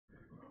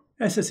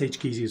SSH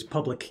Keys use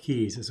public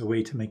keys as a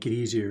way to make it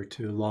easier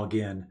to log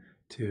in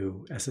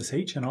to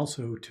SSH and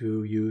also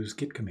to use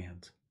Git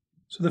commands.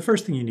 So the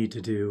first thing you need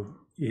to do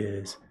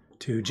is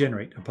to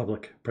generate a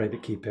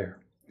public-private key pair.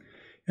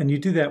 And you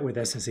do that with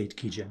SSH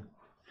Keygen.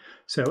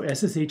 So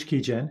SSH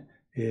Keygen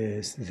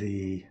is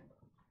the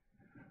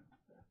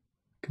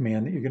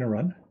command that you're going to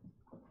run.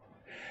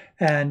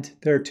 And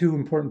there are two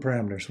important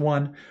parameters.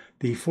 One,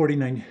 the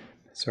 -b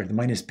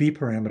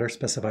parameter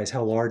specifies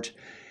how large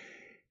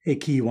a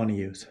key you want to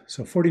use.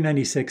 So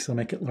 4096 will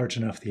make it large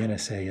enough the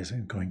NSA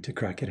isn't going to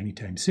crack it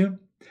anytime soon.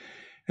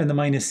 And the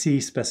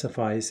 -c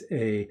specifies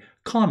a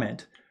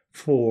comment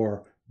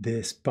for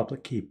this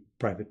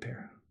public-private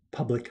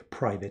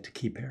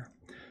key pair.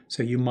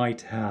 So you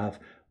might have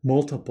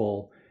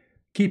multiple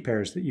key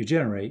pairs that you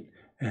generate,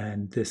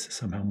 and this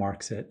somehow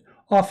marks it.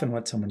 Often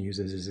what someone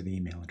uses is an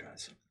email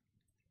address.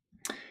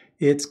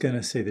 It's going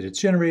to say that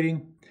it's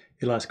generating.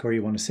 It'll ask where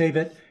you want to save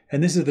it.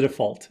 And this is the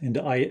default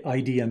into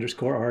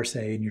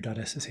id_rsa in your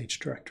 .ssh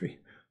directory.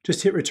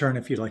 Just hit return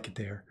if you'd like it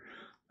there.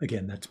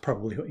 Again, that's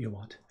probably what you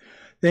want.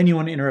 Then you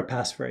want to enter a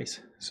passphrase.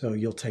 So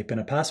you'll type in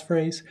a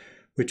passphrase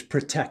which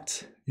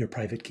protects your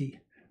private key.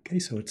 Okay,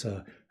 so it's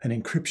an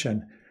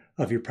encryption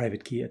of your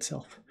private key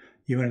itself.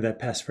 You enter that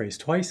passphrase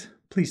twice.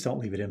 Please don't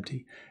leave it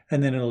empty.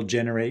 And then it'll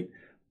generate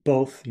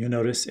both, you'll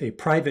notice, a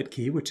private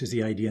key, which is the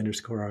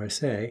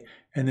id_rsa,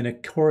 and then a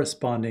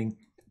corresponding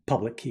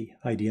public key,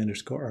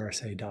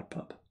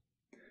 id_rsa.pub.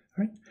 All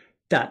right,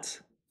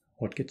 that's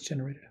what gets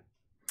generated.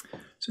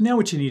 So now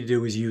what you need to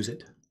do is use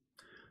it.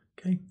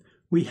 Okay,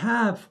 we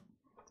have,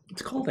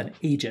 it's called an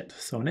agent,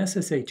 so an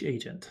SSH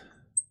agent.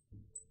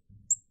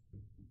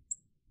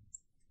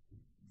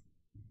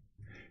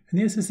 And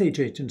the SSH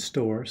agent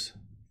stores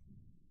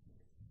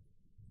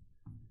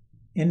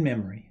in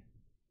memory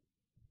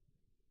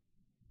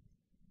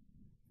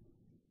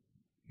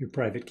your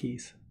private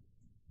keys.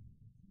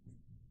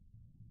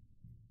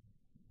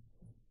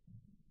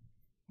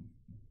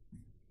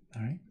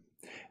 All right.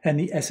 And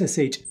the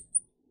SSH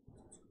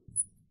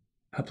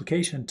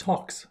application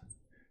talks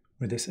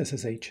with this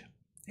SSH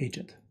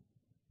agent.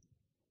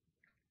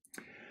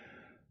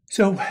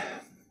 So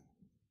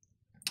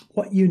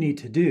what you need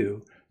to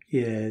do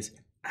is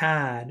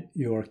add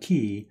your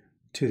key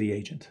to the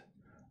agent.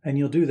 And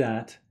you'll do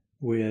that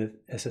with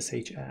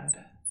SSH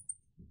add.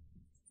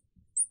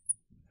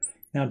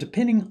 Now,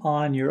 depending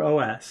on your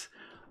OS,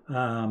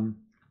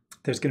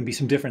 there's going to be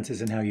some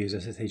differences in how you use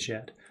SSH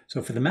add.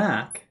 So for the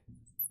Mac,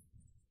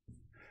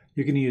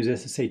 you're going to use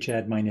SSH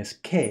add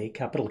 -k,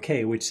 capital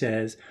K, which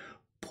says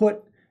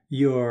put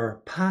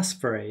your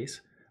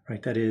passphrase,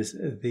 right, that is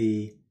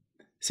the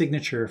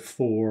signature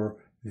for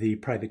the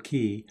private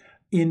key,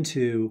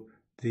 into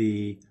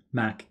the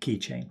Mac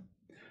keychain.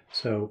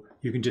 So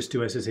you can just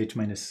do SSH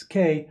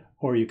 -k,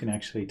 or you can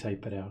actually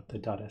type it out, the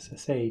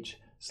 .ssh/id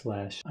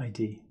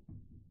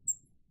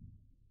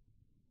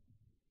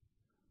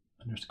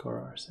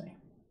 _rsa.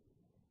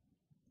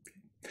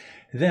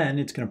 Then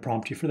it's going to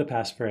prompt you for the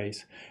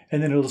passphrase,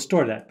 and then it'll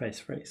store that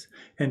passphrase.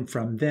 And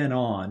from then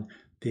on,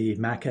 the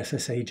Mac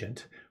SS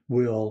agent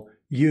will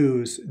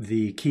use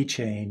the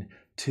keychain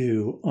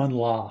to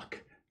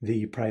unlock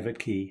the private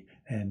key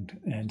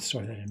and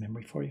store that in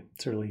memory for you.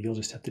 So really, you'll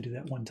just have to do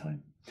that one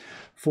time.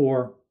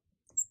 For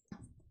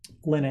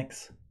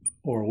Linux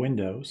or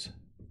Windows,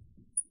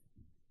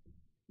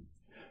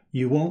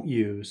 you won't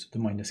use the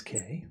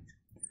 -k,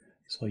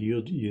 so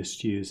you'll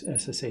just use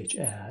SSH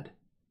add.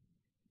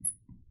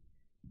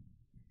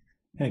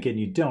 And again,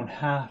 you don't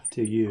have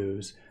to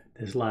use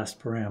this last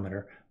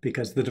parameter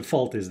because the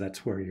default is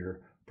that's where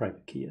your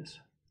private key is.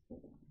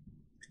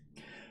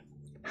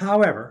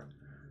 However,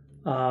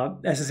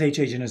 SSH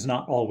agent is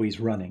not always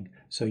running,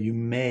 so you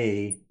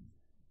may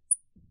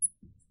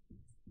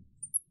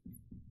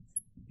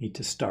need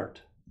to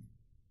start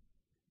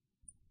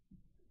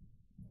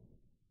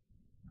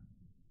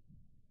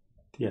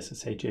the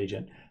SSH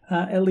agent,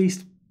 at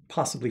least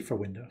possibly for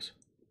Windows.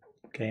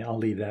 Okay, I'll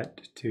leave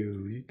that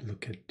to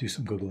do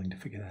some Googling to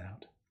figure that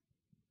out.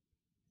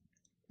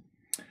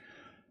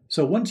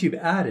 So once you've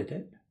added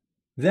it,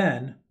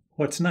 then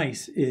what's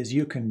nice is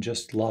you can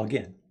just log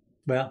in.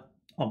 Well,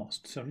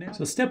 almost. So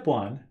step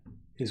one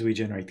is we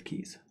generate the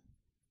keys.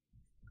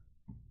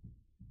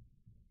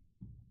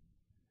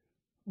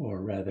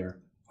 Or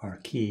rather, our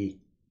key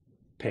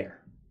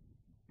pair.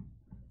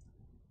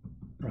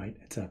 Right,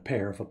 it's a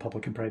pair of a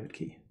public and private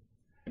key.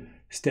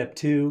 Step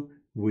two,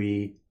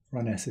 we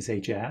run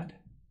SSH add.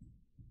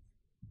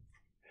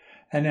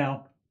 And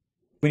now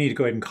we need to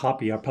go ahead and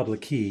copy our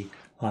public key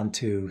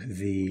onto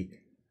the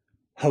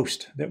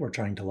host that we're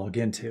trying to log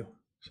into.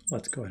 So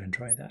let's go ahead and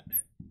try that.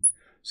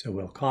 So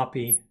we'll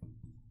copy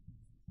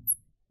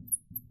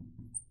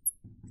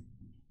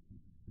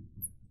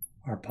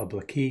our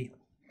public key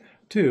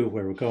to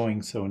where we're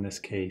going. So in this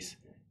case,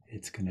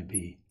 it's going to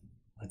be,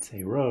 let's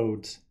say,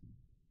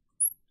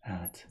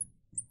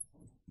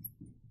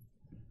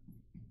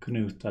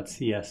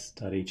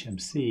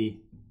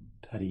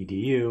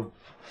 roads@knuth.cs.hmc.edu.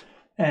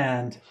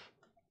 And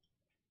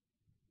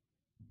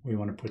we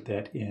want to put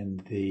that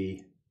in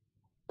the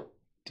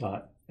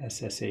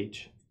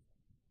 .ssh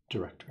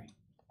directory.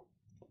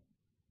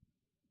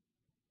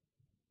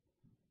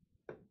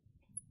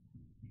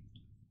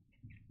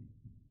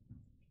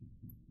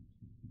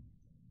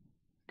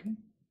 Okay.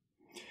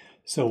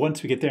 So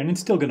once we get there, and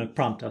it's still going to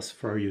prompt us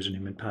for our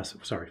username and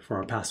password, sorry, for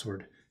our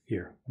password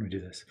here when we do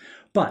this.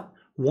 But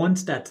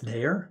once that's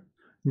there,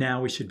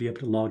 now we should be able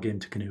to log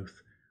into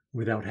Knuth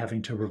without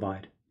having to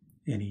provide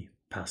any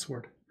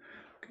password.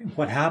 Okay.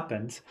 What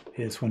happens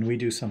is when we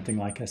do something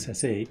like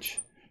SSH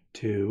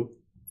to,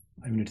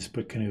 I'm going to just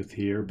put Knuth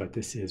here, but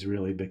this is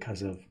really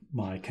because of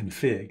my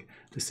config,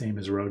 the same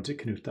as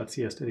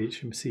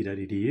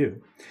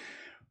roads@knuth.cs.hmc.edu.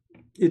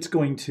 It's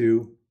going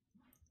to,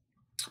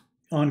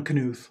 on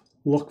Knuth,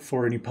 look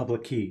for any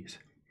public keys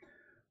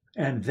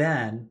and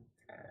then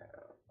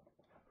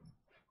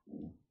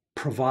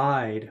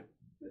provide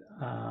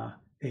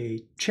a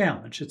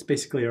challenge. It's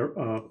basically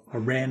a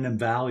random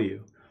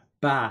value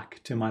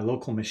back to my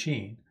local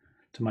machine,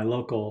 to my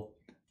local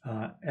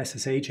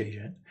SSH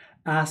agent,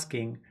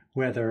 asking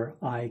whether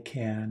I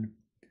can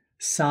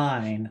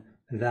sign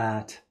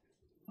that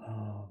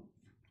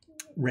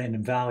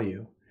random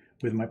value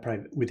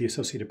with the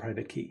associated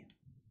private key.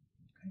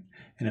 Okay.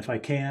 And if I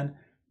can,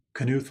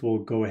 Knuth will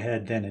go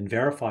ahead then and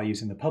verify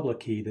using the public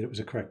key that it was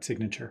a correct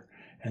signature,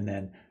 and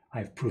then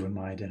I've proven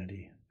my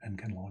identity and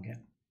can log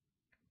in.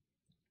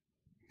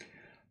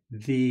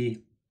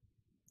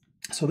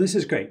 So this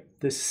is great.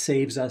 This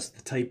saves us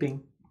the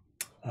typing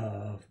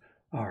of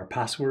our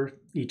password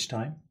each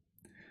time.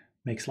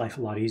 Makes life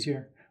a lot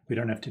easier. We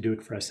don't have to do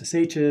it for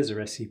SSHs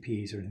or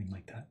SCPs or anything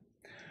like that.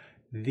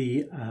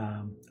 The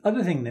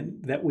other thing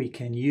that we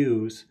can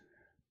use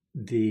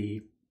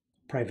the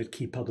private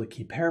key public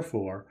key pair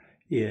for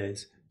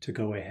is to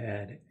go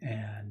ahead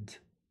and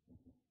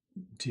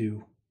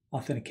do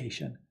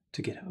authentication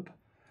to GitHub.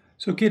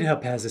 So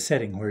GitHub has a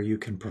setting where you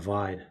can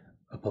provide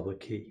a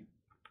public key.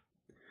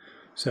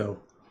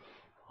 So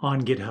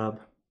on GitHub,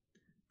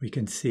 we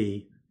can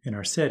see in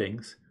our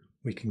settings,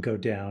 we can go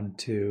down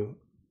to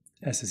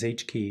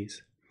SSH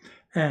Keys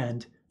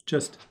and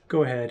just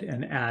go ahead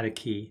and add a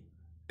key,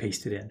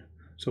 paste it in.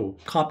 So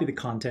copy the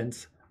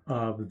contents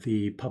of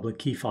the public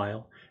key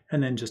file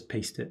and then just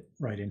paste it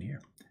right in here.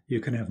 You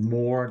can have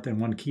more than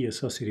one key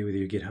associated with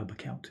your GitHub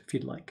account if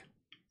you'd like.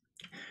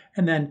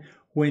 And then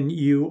when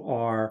you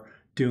are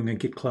doing a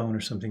git clone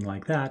or something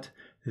like that,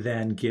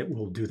 then Git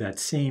will do that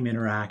same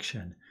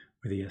interaction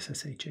with the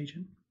SSH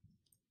agent.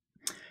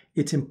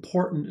 It's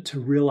important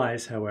to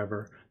realize,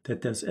 however,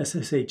 that those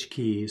SSH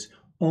keys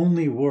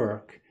only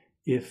work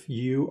if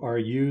you are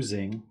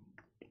using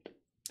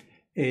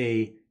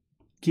a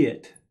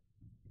Git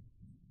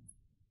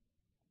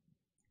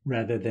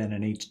rather than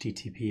an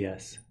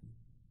HTTPS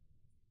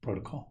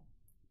protocol.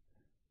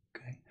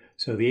 Okay,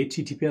 so the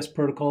HTTPS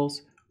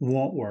protocols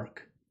won't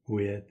work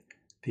with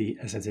the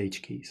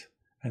SSH keys,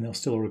 and they'll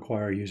still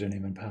require a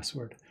username and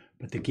password,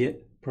 but the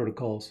Git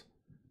protocols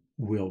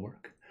will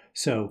work.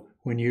 So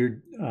when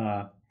you're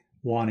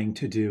wanting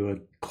to do a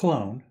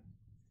clone,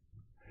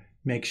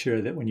 make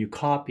sure that when you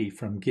copy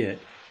from Git,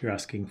 you're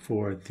asking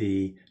for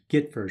the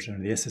Git version or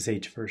the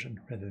SSH version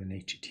rather than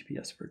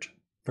HTTPS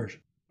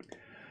version.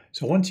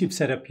 So once you've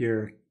set up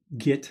your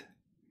Git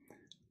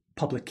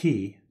public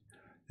key,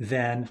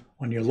 then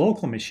on your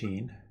local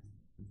machine,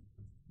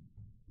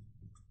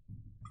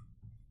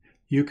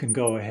 you can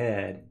go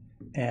ahead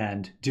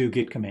and do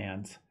Git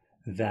commands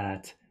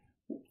that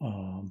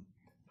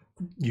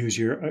use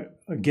your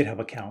GitHub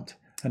account,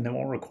 and that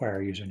won't require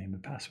a username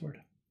and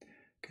password.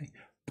 Okay.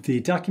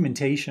 The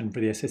documentation for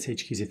the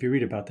SSH keys, if you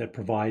read about that,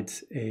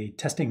 provides a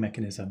testing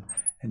mechanism,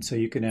 and so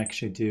you can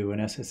actually do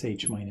an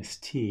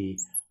SSH-T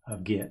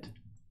of Git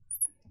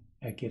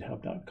at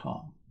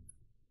github.com.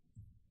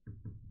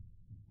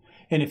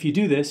 And if you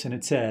do this and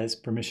it says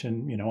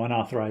permission,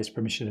 unauthorized,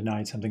 permission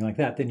denied, something like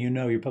that, then you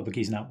know your public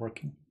key is not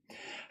working.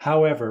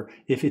 However,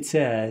 if it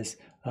says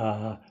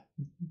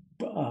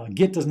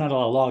Git does not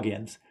allow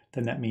logins,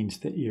 then that means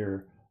that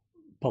your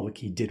public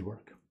key did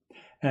work.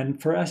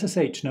 And for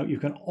SSH, note you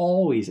can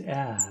always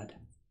add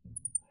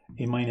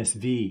a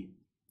 -v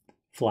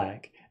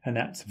flag, and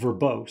that's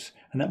verbose,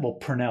 and that will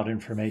print out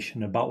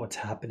information about what's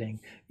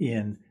happening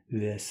in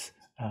this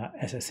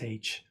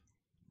SSH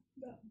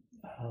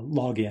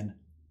login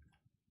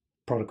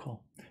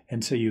protocol.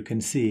 And so you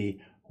can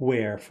see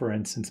where, for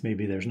instance,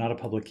 maybe there's not a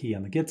public key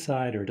on the Git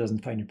side, or it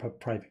doesn't find your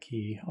private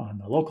key on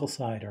the local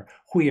side, or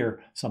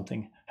where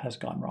something has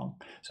gone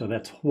wrong. So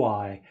that's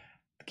why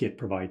Git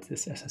provides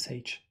this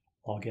SSH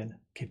login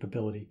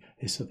capability,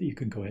 is so that you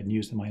can go ahead and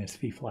use the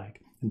 -v flag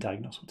and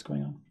diagnose what's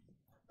going on.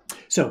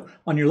 So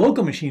on your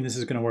local machine, this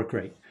is going to work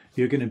great.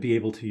 You're going to be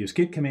able to use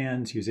Git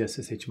commands, use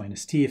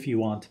SSH-T if you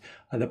want.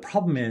 The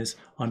problem is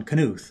on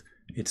Knuth,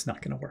 it's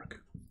not going to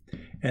work.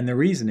 And the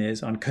reason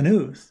is on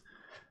Knuth,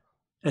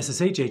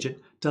 SSH agent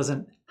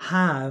doesn't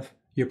have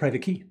your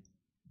private key.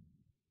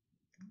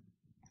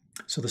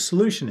 So the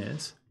solution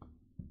is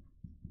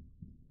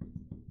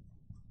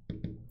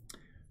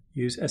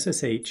use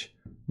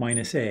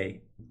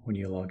SSH-A when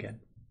you log in.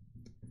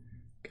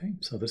 Okay,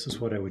 so this is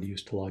what I would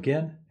use to log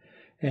in.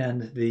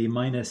 and the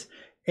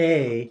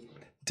 -A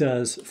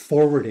does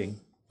forwarding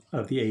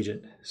of the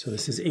agent. So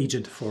this is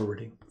agent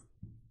forwarding.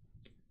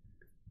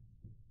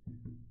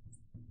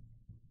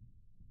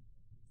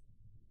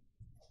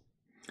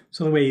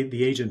 So the way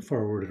the agent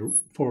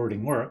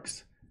forwarding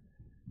works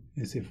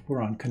is if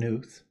we're on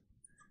Knuth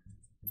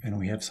and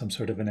we have some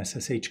sort of an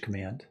SSH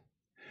command,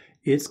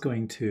 it's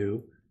going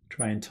to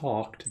try and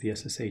talk to the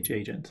SSH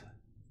agent.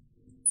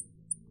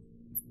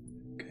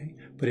 Okay?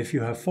 But if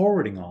you have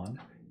forwarding on,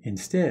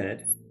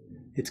 instead,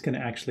 it's going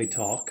to actually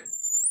talk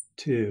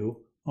to,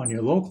 on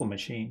your local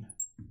machine,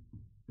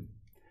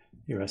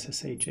 your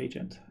SSH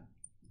agent.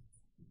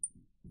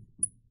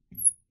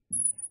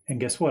 And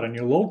guess what? On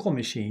your local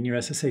machine,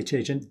 your SSH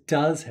agent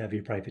does have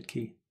your private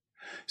key.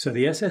 So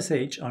the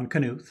SSH on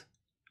Knuth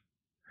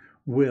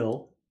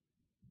will,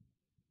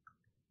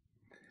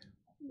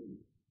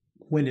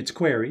 when it's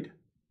queried,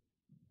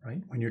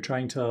 right, when you're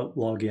trying to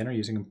log in or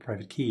using a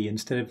private key,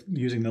 instead of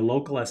using the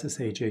local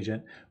SSH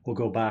agent, we'll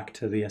go back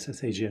to the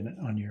SSH agent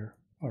on your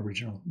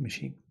original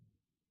machine.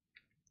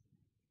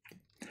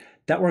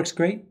 That works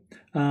great.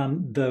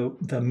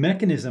 The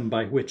mechanism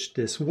by which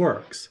this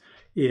works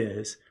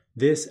is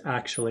this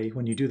actually,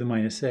 when you do the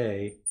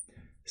 -A,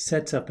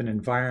 sets up an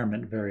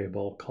environment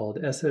variable called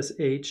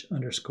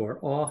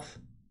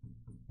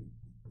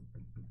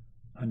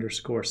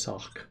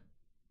SSH_auth_sock.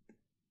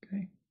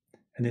 Okay?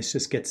 And this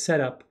just gets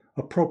set up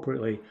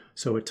appropriately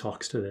so it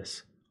talks to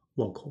this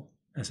local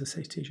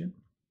SSH agent.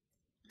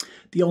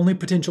 The only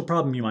potential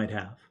problem you might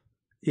have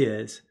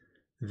is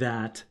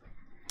that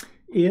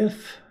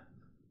if,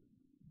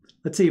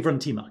 let's say you've run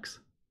tmux.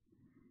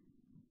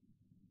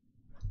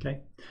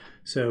 Okay?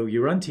 So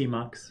you run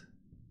tmux,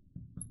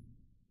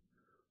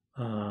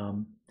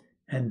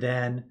 and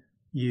then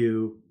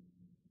you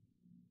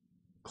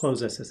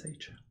close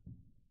SSH.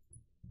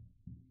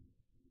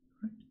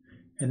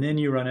 And then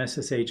you run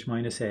SSH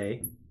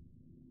 -A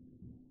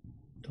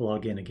to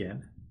log in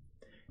again.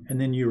 And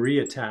then you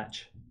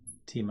reattach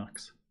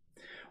tmux.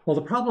 Well,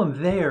 the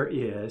problem there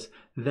is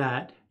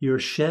that your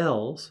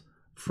shells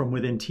from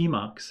within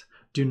tmux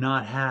do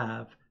not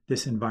have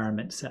this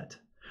environment set.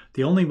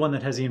 The only one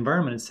that has the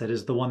environment set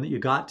is the one that you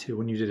got to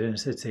when you did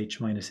SSH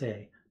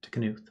 -A to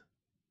Knuth.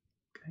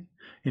 Okay?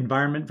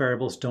 Environment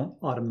variables don't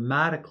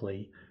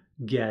automatically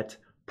get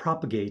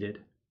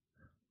propagated.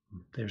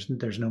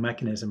 There's no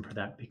mechanism for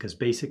that, because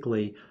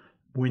basically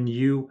when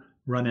you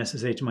run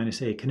SSH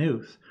 -A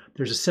Knuth,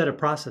 there's a set of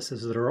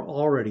processes that are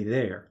already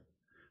there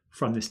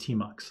from this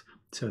tmux.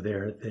 So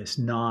they're this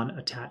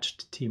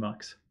non-attached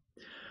tmux.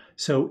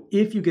 So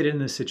if you get in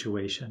this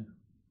situation,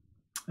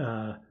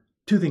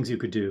 two things you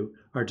could do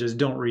are just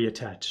don't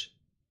reattach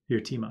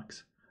your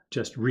tmux.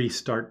 Just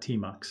restart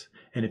tmux.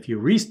 And if you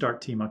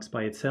restart tmux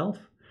by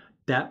itself,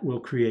 that will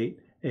create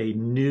a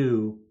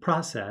new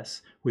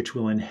process which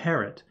will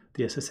inherit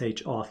the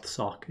SSH auth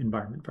sock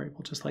environment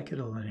variable, just like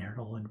it'll inherit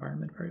all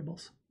environment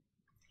variables.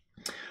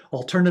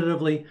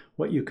 Alternatively,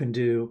 what you can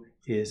do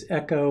is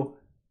echo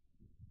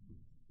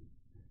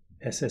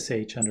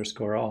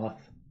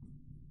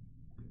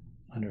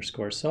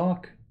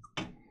SSH_auth_sock.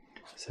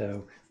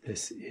 So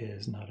this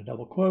is not a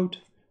double quote.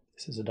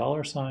 This is a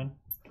 $.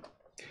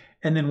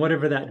 And then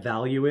whatever that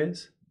value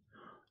is,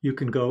 you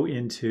can go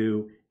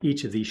into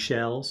each of these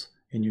shells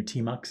in your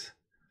tmux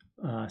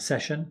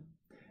session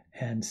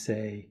and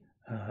say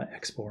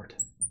export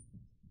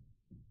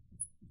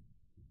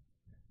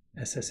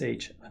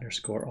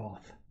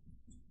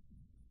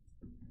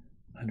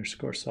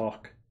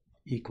SSH_auth_sock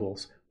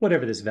equals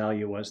whatever this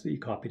value was that you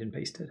copied and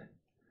pasted.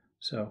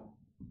 So,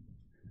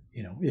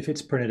 you know, if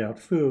it's printed out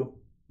foo,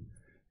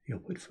 you'll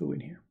put foo in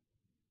here.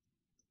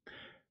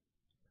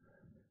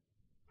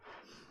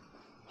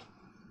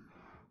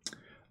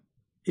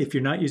 If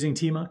you're not using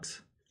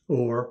tmux,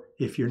 or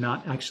if you're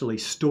not actually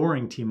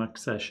storing tmux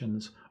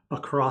sessions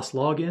across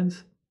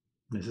logins,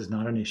 this is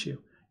not an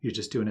issue. You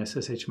just do an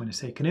SSH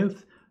 -A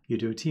Knuth, you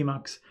do a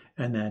tmux,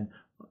 and then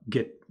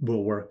Git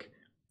will work.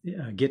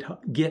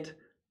 Git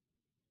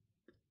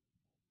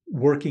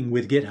working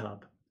with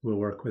GitHub will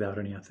work without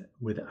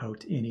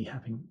any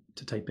having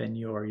to type in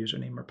your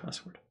username or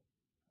password.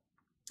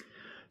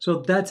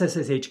 So that's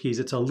SSH Keys.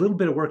 It's a little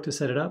bit of work to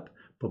set it up,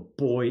 but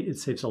boy, it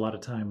saves a lot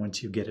of time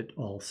once you get it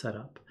all set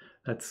up.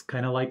 That's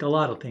kind of like a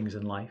lot of things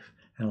in life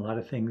and a lot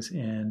of things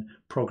in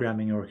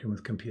programming and working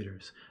with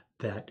computers,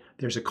 that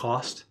there's a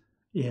cost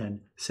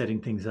in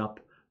setting things up,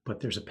 but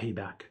there's a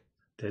payback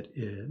that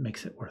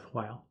makes it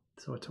worthwhile.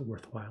 So it's a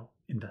worthwhile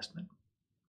investment.